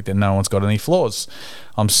perfect and no one's got any flaws.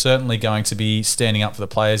 I'm certainly going to be standing up for the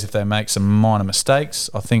players if they make some minor mistakes.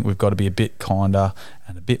 I think we've got to be a bit kinder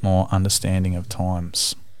and a bit more understanding of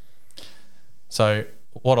times. So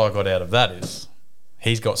what I got out of that is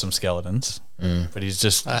he's got some skeletons, but he's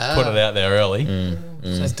just put it out there early. So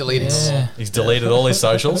he's deleted. Yeah. He's deleted all his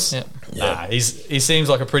socials. Yep. Nah, he seems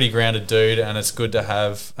like a pretty grounded dude, and it's good to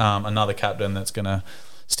have another captain that's going to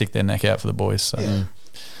stick their neck out for the boys. So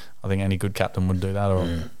I think any good captain would do that, or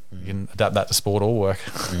you can adapt that to sport or work.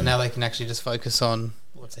 And now they can actually just focus on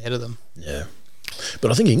what's ahead of them. Yeah.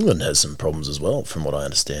 But I think England has some problems as well, from what I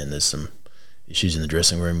understand. There's some issues in the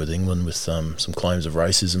dressing room with England with some claims of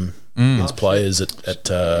racism against players at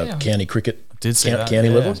county cricket. Did see that, county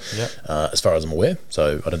yeah. level, Yep. as far as I'm aware.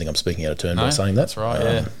 So I don't think I'm speaking out of turn by saying that. That's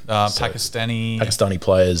right, Pakistani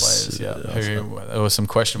players. There were some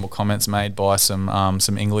questionable comments made by some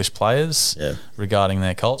English players regarding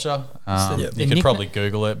their culture. You could probably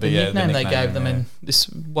Google it, but The the nickname they gave them, and this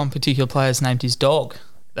one particular player's named his dog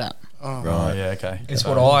that. Right, yeah, okay. It's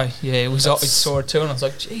what I saw it too, and I was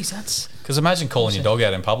like, geez, that's... Because imagine calling your dog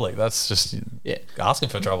out in public. That's just asking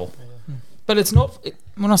for trouble. But it's not...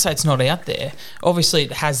 When I say it's not out there, obviously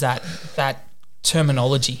it has that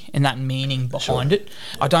terminology and that meaning behind it.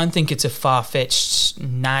 I don't think it's a far-fetched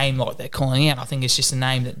name like they're calling out. I think it's just a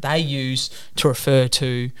name that they use to refer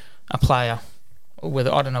to a player,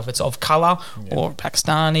 whether I don't know if it's of colour or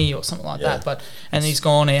Pakistani or something like that. And he's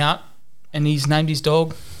gone out and he's named his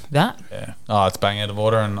dog that. Yeah. Oh, it's bang out of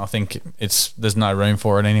order, and I think there's no room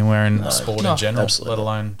for it anywhere in sport in general, let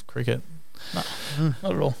alone cricket. No,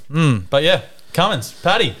 not at all. But yeah, Cummins,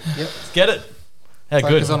 Paddy, let's get it. How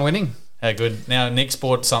Focus good. on winning. How good. Now, Nick's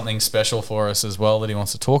brought something special for us as well that he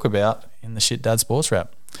wants to talk about in the Shit Dad Sports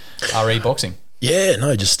Wrap. RE Boxing. Yeah,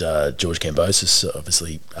 no, just George Kambosos,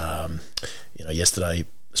 obviously, yesterday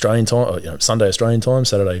Australian time, Sunday Australian time,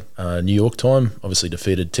 Saturday New York time, obviously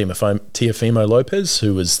defeated Teofimo Lopez,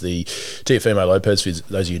 who was Teofimo Lopez, for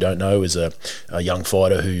those of you who don't know, is a young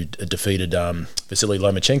fighter who defeated Vasily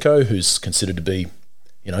Lomachenko, who's considered to be,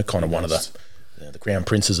 kind of one of the crown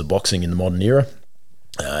princes of boxing in the modern era.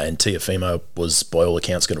 And Teofimo was, by all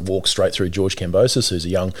accounts, going to walk straight through George Kambosos, who's a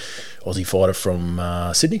young Aussie fighter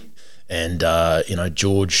from Sydney. And,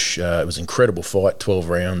 George, it was an incredible fight, 12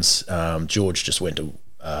 rounds. George just went to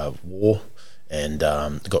war and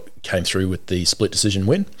came through with the split decision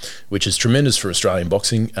win, which is tremendous for Australian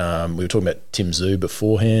boxing. We were talking about Tim Tszyu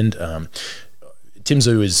beforehand. Tim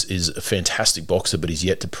Tszyu is a fantastic boxer, but he's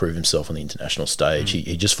yet to prove himself on the international stage.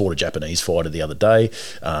 He just fought a Japanese fighter the other day,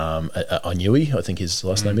 Inoue, I think his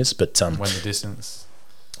last name is. But went the distance.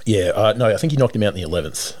 Yeah, no, I think he knocked him out in the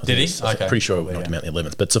 11th. Did he? I'm pretty sure he knocked him out in the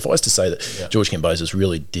 11th. But suffice to say that George Kambosos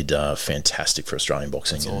really did fantastic for Australian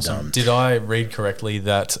boxing. That's awesome. Did I read correctly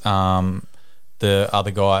that the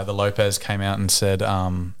other guy, the Lopez, came out and said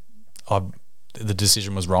the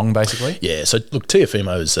decision was wrong, basically? Yeah, so look,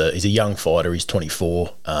 Teofimo he's a young fighter. He's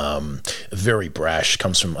 24, very brash,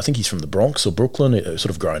 I think he's from the Bronx or Brooklyn, sort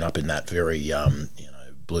of grown up in that very,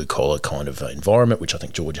 blue collar kind of environment, which I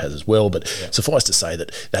think George has as well. But suffice to say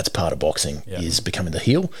that that's part of boxing is becoming the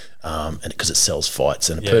heel, and because it sells fights.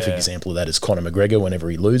 And a perfect example of that is Conor McGregor whenever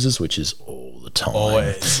he loses, which is all the time.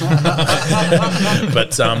 Always.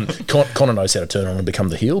 But Conor knows how to turn on and become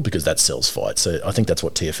the heel because that sells fights. So I think that's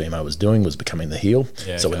what Teofimo was doing, was becoming the heel.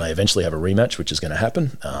 Yeah, so when they eventually have a rematch, which is going to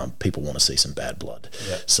happen, people want to see some bad blood.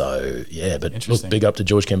 Yeah. So but look, big up to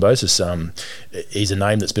George Kambosos. He's a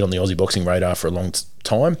name that's been on the Aussie boxing radar for a long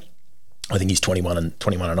time. I think he's 21 and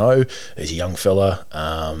 0. He's a young fella,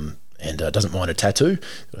 and doesn't mind a tattoo,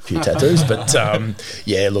 got a few tattoos. But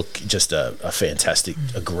just a fantastic,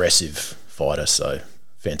 aggressive fighter. So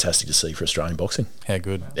fantastic to see for Australian boxing. How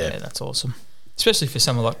good? Yeah, that's awesome. Especially for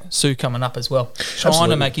someone like Tszyu coming up as well,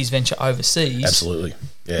 trying to make his venture overseas. Absolutely.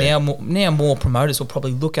 Yeah. Now more promoters will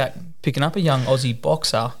probably look at picking up a young Aussie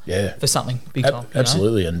boxer for something big time.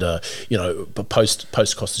 Absolutely. And post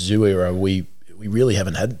Costa Tszyu era, we really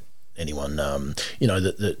haven't had anyone.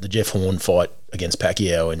 The Jeff Horn fight against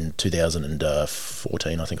Pacquiao in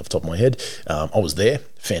 2014, I think, off the top of my head. I was there.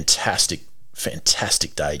 Fantastic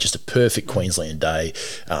day, just a perfect Queensland day.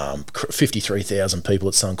 53,000 people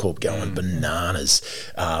at Suncorp going bananas,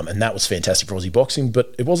 and that was fantastic for Aussie boxing.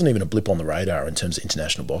 But it wasn't even a blip on the radar in terms of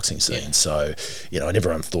international boxing scene. Yeah. So, and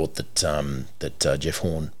everyone thought that Jeff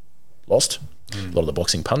Horn lost. A lot of the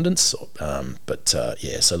boxing pundits, so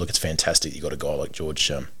look, it's fantastic. You got a guy like George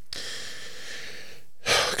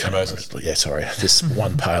Kambosos. Yeah, sorry. This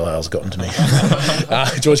one pale ale's gotten to me.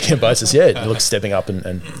 George Kambosos, yeah, looks stepping up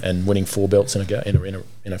and winning 4 belts in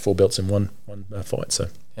a 4 belts in one fight. So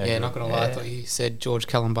Yeah, not going to lie, I thought you said George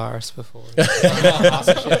Calumbaris before.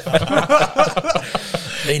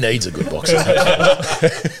 he needs a good boxer.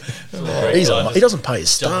 He doesn't pay his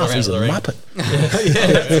staff. He's a muppet.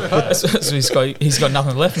 So he's got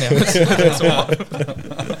nothing left now.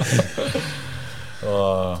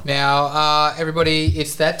 Now, everybody,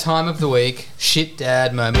 it's that time of the week. Shit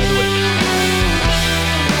dad moment of the week.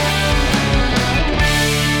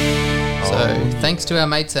 So, thanks to our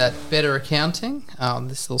mates at Better Accounting,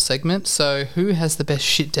 this little segment. So, who has the best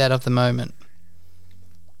shit dad of the moment?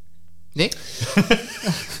 Nick?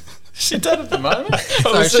 Shit dad at the moment.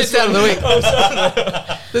 Sorry, shit dad of the week.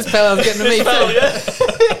 This fella's getting to me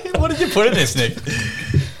too. What did you put in this, Nick?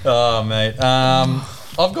 Oh, mate.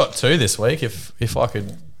 I've got 2 this week. If I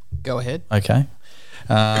could Go ahead. Okay.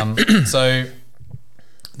 So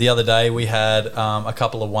the other day we had a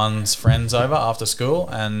couple of one's friends over after school,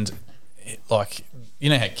 and you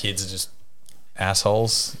know how kids are just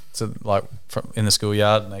assholes in the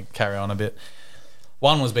schoolyard, and they carry on a bit.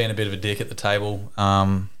 One was being a bit of a dick at the table.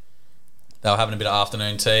 They were having a bit of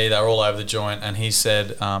afternoon tea. They were all over the joint, and he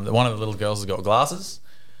said that one of the little girls has got glasses,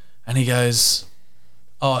 and he goes,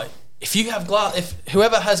 "Oh, if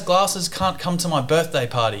whoever has glasses can't come to my birthday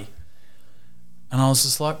party." And I was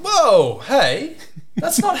just like, whoa, hey,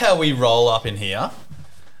 that's not how we roll up in here.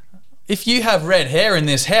 If you have red hair in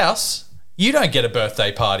this house, you don't get a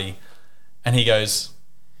birthday party. And he goes,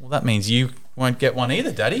 well, that means you won't get one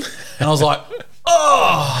either, Daddy. And I was like,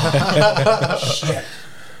 oh, shit.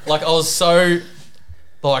 Like, I was so,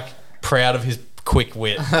 proud of his quick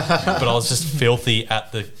wit, but I was just filthy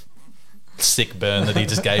at the sick burn that he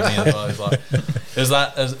just gave me. I was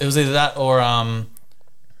like, it was either that or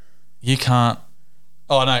you can't.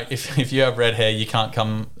 Oh no! If you have red hair, you can't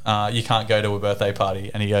come. You can't go to a birthday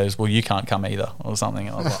party. And he goes, "Well, you can't come either," or something.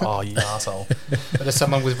 And I was like, "Oh, you asshole!" But as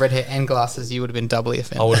someone with red hair and glasses, you would have been doubly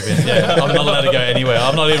offended. I would have been. Yeah, I'm not allowed to go anywhere.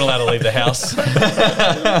 I'm not even allowed to leave the house.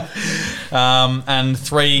 And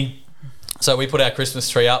 3. So we put our Christmas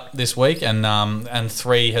tree up this week, and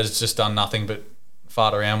 3 has just done nothing but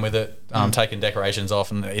fart around with it, taking decorations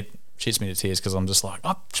off, and it shits me to tears because I'm just like,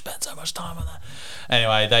 I've spent so much time on that.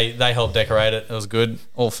 Anyway, they helped decorate it. It was good,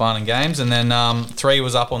 all fun and games. And then 3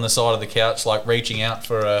 was up on the side of the couch, reaching out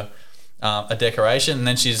for a decoration. And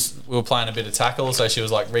then we were playing a bit of tackle, so she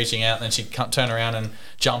was reaching out, and then she'd turn around and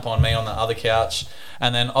jump on me on the other couch.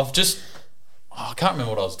 And then I can't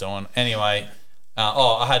remember what I was doing. Anyway,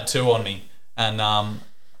 I had 2 on me, and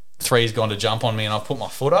 3's gone to jump on me, and I've put my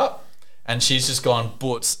foot up. And she's just gone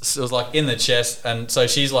boots. So it was in the chest, and so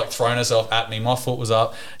she's thrown herself at me. My foot was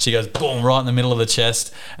up. She goes boom right in the middle of the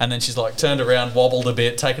chest, and then she's turned around, wobbled a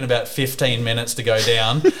bit, taken about 15 minutes to go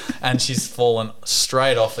down, and she's fallen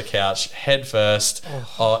straight off the couch, head first,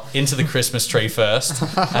 into the Christmas tree first,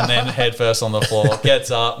 and then head first on the floor.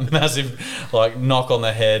 Gets up, massive knock on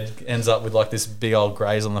the head, ends up with this big old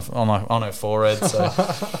graze on her forehead. So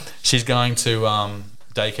she's going to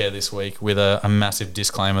daycare this week with a massive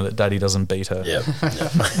disclaimer that Daddy doesn't beat her. Yeah.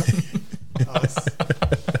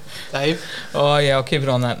 Dave? Oh yeah, I'll keep it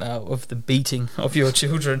on that of the beating of your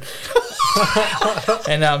children.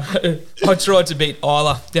 And I tried to beat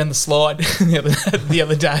Isla down the slide the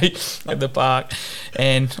other day at the park,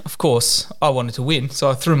 and of course I wanted to win, so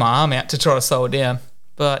I threw my arm out to try to slow her down.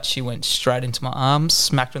 But she went straight into my arms,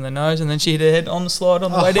 smacked her in the nose, and then she hit her head on the slide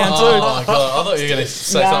on the way down too. Oh my God, I thought you were going to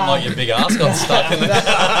say something like your big ass got stuck in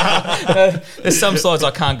there. There's some slides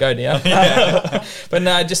I can't go down. But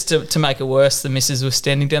no, just to make it worse, the missus was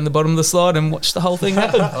standing down the bottom of the slide and watched the whole thing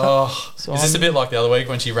happen. So is this a bit like the other week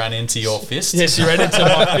when she ran into your fist? Yeah, she ran into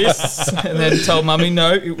my fists and then told Mummy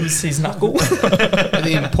no, it was his knuckle. But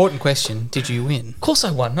the important question, did you win? Of course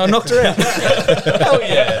I won. I knocked her out. Hell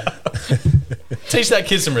yeah. Teach that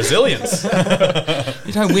kid some resilience.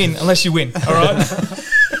 You don't win unless you win, all right?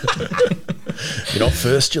 You're not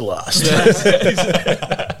first, you're last.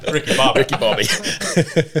 Ricky Bobby.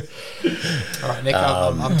 All right, Nick,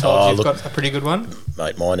 I'm told you've got a pretty good one.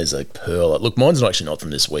 Mate, mine is a pearl. Look, mine's actually not from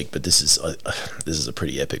this week, but this is a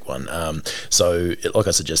pretty epic one. Like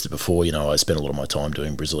I suggested before, I spent a lot of my time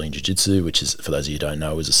doing Brazilian Jiu-Jitsu, which is, for those of you who don't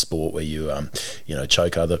know, is a sport where you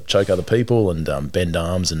choke other people and bend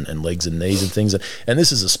arms and legs and knees and things. And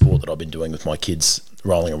this is a sport that I've been doing with my kids,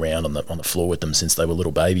 rolling around on the floor with them since they were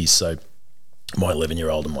little babies. So my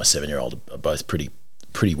 11-year-old and my 7-year-old are both pretty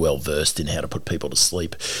well versed in how to put people to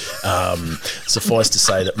sleep. Suffice to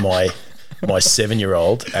say that my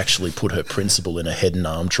 7-year-old actually put her principal in a head and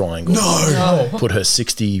arm triangle. No. Put her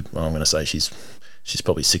 60. Well, I'm going to say she's she's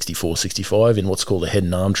probably 64, 65 in what's called a head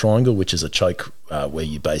and arm triangle, which is a choke where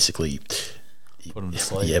you basically Put him to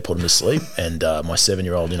sleep. Yeah, put him to sleep. And my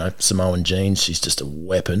 7-year-old, Samoan Jean, she's just a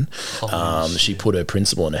weapon. She put her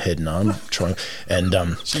principal in a head and arm triangle. And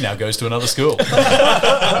She now goes to another school.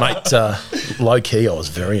 mate, low key, I was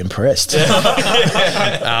very impressed.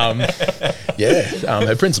 Her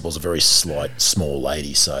principal's a very slight, small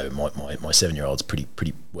lady, so my 7-year-old's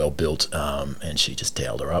pretty well built, and she just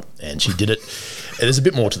towelled her up, and she did it. And there's a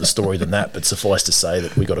bit more to the story than that, but suffice to say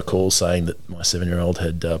that we got a call saying that my 7-year-old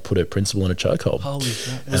had put her principal in a chokehold. Holy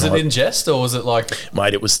crap. Was it in jest or was it like...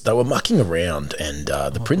 Mate, they were mucking around, and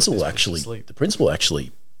the principal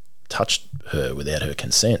actually touched her without her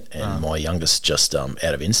consent, and my youngest just out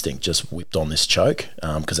of instinct just whipped on this choke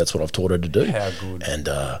because that's what I've taught her to do. How good. And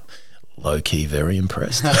low key, very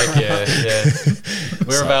impressed. Heck yeah.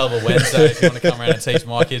 We're available Wednesday if you want to come around and teach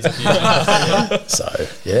my kids a few minutes. So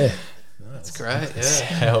yeah. That's great. Yeah.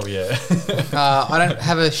 Hell yeah. I don't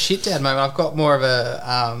have a shit dad moment. I've got more of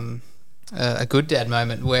a good dad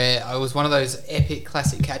moment where I was one of those epic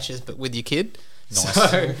classic catches, but with your kid. Nice.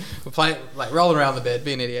 So we're playing, like rolling around the bed,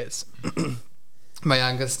 being idiots. My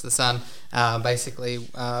youngest, the son, basically,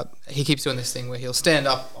 he keeps doing this thing where he'll stand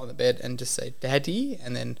up on the bed and just say "Daddy,"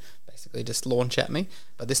 and then basically just launch at me.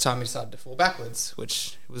 But this time he decided to fall backwards,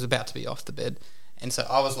 which was about to be off the bed. And so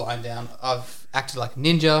I was lying down. I've acted like a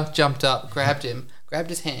ninja, jumped up, grabbed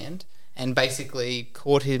his hand, and basically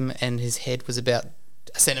caught him, and his head was about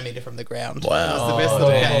a centimetre from the ground. Wow. It was the best little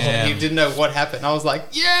catch. And he didn't know what happened. I was like,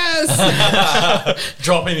 yes!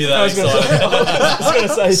 Dropping me that excited. I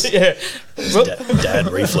was going to say, yeah. Well,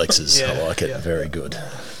 Dad reflexes. Yeah, I like it. yeah. Very good.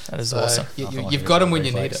 that is So awesome. you've got him when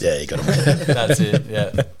you need it. Yeah, you got him. That's it,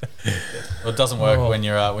 yeah. Well, it doesn't work when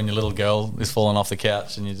your little girl is falling off the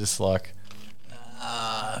couch and you're just like,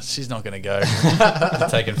 she's not going to go.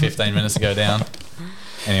 It's taken 15 minutes to go down.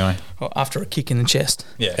 Anyway. Well, after a kick in the chest.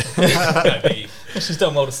 Yeah. No biggie. She's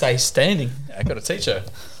done well to stay standing. Yeah, I got to teach her.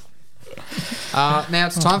 Now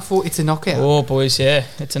it's time for It's a Knockout. Oh, boys, yeah.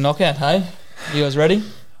 It's a knockout, hey? You guys ready?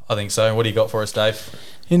 I think so. What do you got for us, Dave?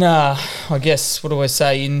 I guess, what do I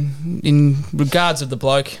say? In regards of the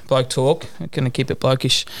bloke talk, I'm going to keep it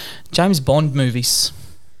blokish. James Bond movies.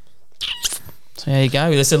 So there you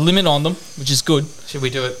go. There's a limit on them, which is good. Should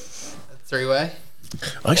we do it three-way?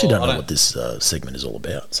 I actually don't I know don't- what this segment is all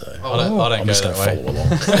about, so I don't I'm go just going that to way.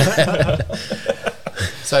 follow along.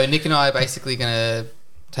 So Nick and I are basically going to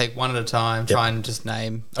take one at a time, try and just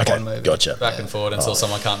name a Okay, Bond movie. gotcha. Back and forward until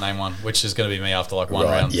someone can't name one, which is going to be me after like one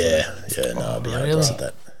Right, round. yeah, no, I'll be really? hopeless at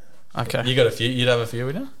that. Okay. You got a few? You'd have a few,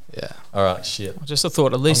 would you? Yeah. All right, shit. I just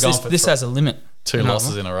thought at least I'm this, going for this has a limit. 2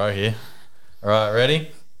 losses in a row here. All right,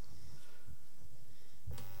 ready?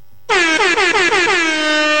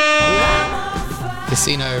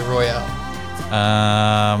 Casino Royale,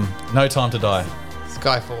 No Time to Die.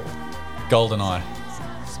 Skyfall, GoldenEye.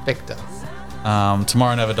 Spectre,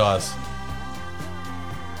 Tomorrow Never Dies.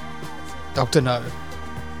 Doctor No,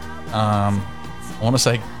 I want to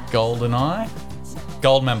say GoldenEye.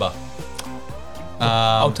 Goldmember.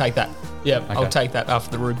 I'll take that. Yeah, I'll okay. take that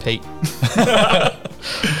after the repeat.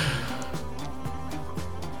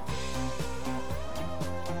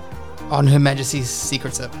 On Her Majesty's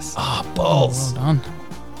Secret Service. Ah, balls. Well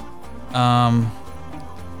done.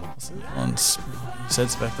 What's the one? You said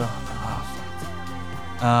Spectre.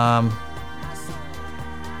 I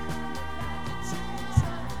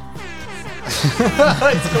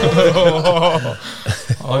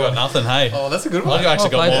got nothing, hey. Oh, that's a good I one. actually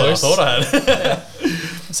got play, more than I boys. thought I had.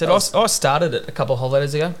 I said I started it a couple of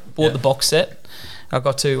holidays ago. Bought the box set. I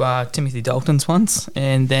got to Timothy Dalton's once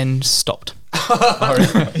and then stopped.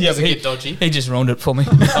 Does it get dodgy? He just ruined it for me. He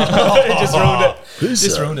just ruined it.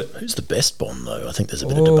 Who's ruined it. Who's the best Bond though? I think there's a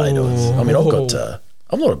bit of debate on. I mean, I've got.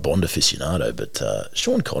 I'm not a Bond aficionado, but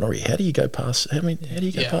Sean Connery. How do you go past? How do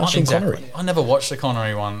you go past Sean exactly. Connery? I never watched the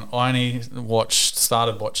Connery one. I only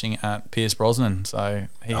started watching at Pierce Brosnan, so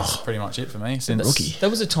he's pretty much it for me. Since Rookie. There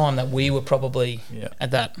was a time that we were probably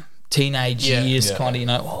at that teenage years, Yeah. kind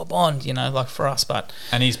of, Bond, like for us, but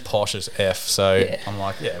And he's posh as F, so Yeah. I'm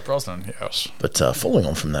like, Brosnan, yes. But following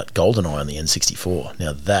on from that, GoldenEye on the N64.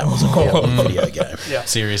 Now that was a quality video game.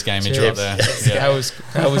 Serious game image right there.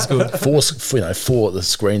 that was good. Four. The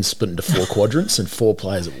screen split into 4 quadrants and 4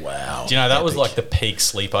 players. Wow. Do you know that was Epic. like the peak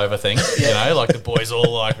sleepover thing? Like the boys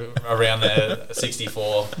all like around the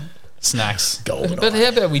 64 snacks. GoldenEye. But how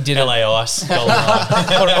about we did it LA Ice,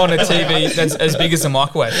 GoldenEye. on a TV that's as big as a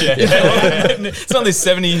microwave? It's not this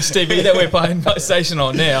 70-inch TV that we're playing PlayStation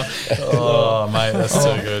on now. Oh, mate, that's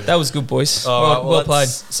too good. That was good, boys. All right, well played.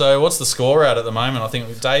 So what's the score at the moment? I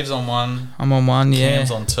think Dave's on 1, I'm on 1, yeah. Cam's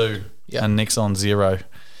on 2. Yeah. And Nick's on 0.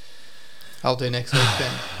 I'll do next week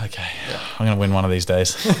then. Okay. I'm going to win one of these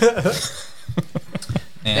days.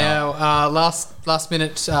 Now, last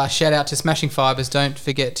minute shout out to Smashing Fibers. Don't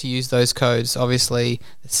forget to use those codes. Obviously,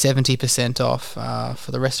 70% off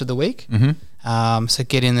for the rest of the week. Mm-hmm. So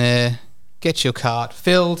get in there, get your cart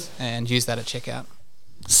filled, and use that at checkout.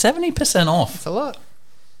 70% off. It's a lot.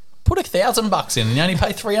 Put $1,000 in and you only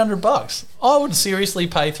pay $300. I would seriously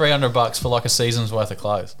pay $300 for like a season's worth of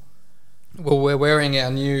clothes. Well, we're wearing our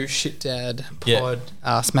new Shit Dad Pod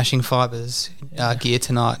Smashing Fibers gear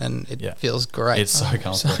tonight, and it feels great. It's so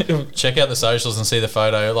comfortable. Check out the socials and see the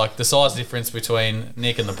photo. Like the size difference between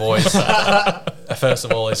Nick and the boys. First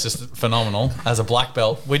of all, it's just phenomenal. As a black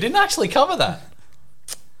belt, we didn't actually cover that.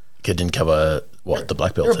 Kid didn't cover what the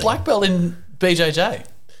black belt You're thing. a black belt in BJJ.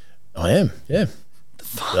 I am, yeah.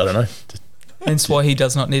 I don't know. Hence why he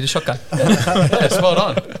does not need a shotgun. Yeah, spot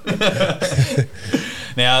on.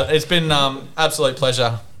 Now, it's been absolute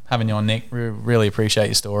pleasure having you on, Nick. We really appreciate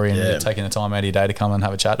your story and you taking the time out of your day to come and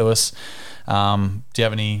have a chat to us. Do you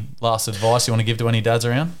have any last advice you want to give to any dads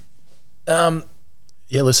around?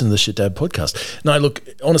 Yeah, listen to the Shit Dad podcast. No, look,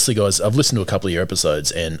 honestly, guys, I've listened to a couple of your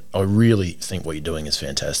episodes, and I really think what you're doing is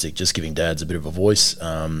fantastic. Just giving dads a bit of a voice.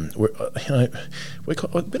 We're a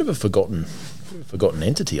bit of a forgotten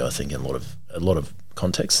entity, I think, in a lot of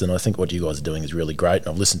contexts. And I think what you guys are doing is really great. And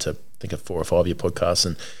I've listened to, I think, 4 or 5 of your podcasts,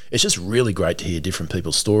 and it's just really great to hear different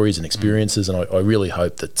people's stories and experiences. And I really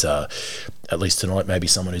hope that at least tonight, maybe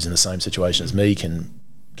someone who's in the same situation as me can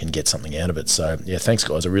get something out of it. So yeah, thanks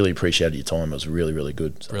guys. I really appreciated your time. It was really, really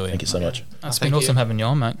good. So thank you so much. It's been awesome having you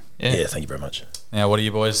on, mate. Yeah, thank you very much. Now, what do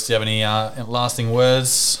you boys? Do you have any lasting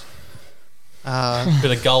words?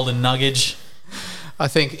 Bit of golden nuggage. I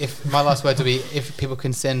think if my last words would be if people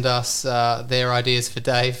can send us their ideas for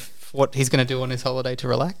Dave, what he's going to do on his holiday to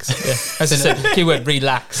relax. As I said, keyword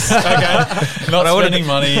relax. Okay. Not spending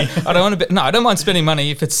money. I don't want to. I don't mind spending money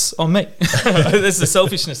if it's on me. There's the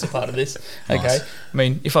selfishness part of this. Okay. Nice. I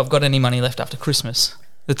mean, if I've got any money left after Christmas,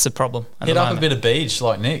 that's a problem. Hit up a bit of beach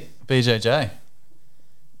like Nick, BJJ.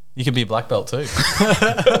 You could be a black belt too.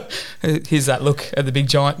 Here's that look at the big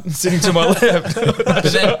giant sitting to my left.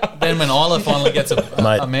 But then when Isla finally gets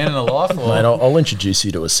a man in a life, or Mate, I'll introduce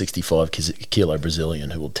you to a 65 kilo Brazilian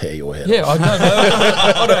who will tear your head off. Yeah,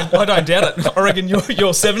 I don't doubt it. I reckon your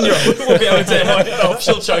 7-year-old will be able to tear my head off.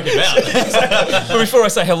 she'll choke him out. But before I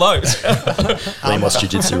say hello. Lemos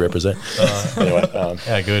Jiu-Jitsu represent. Anyway,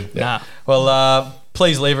 Yeah, good. Nah. Well,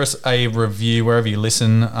 please leave us a review wherever you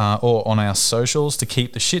listen or on our socials to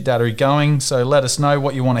keep the Shit Daddery going. So let us know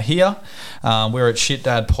what you want to hear. We're at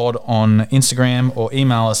ShitDadPod on Instagram, or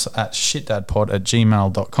email us at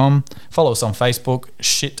shitdadpod@gmail.com. Follow us on Facebook,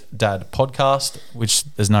 Shit Dad Podcast, which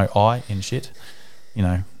there's no I in shit. You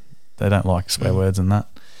know, they don't like swear words and that.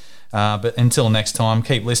 But until next time,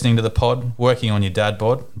 keep listening to the pod, working on your dad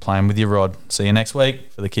bod, and playing with your rod. See you next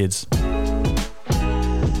week for the kids.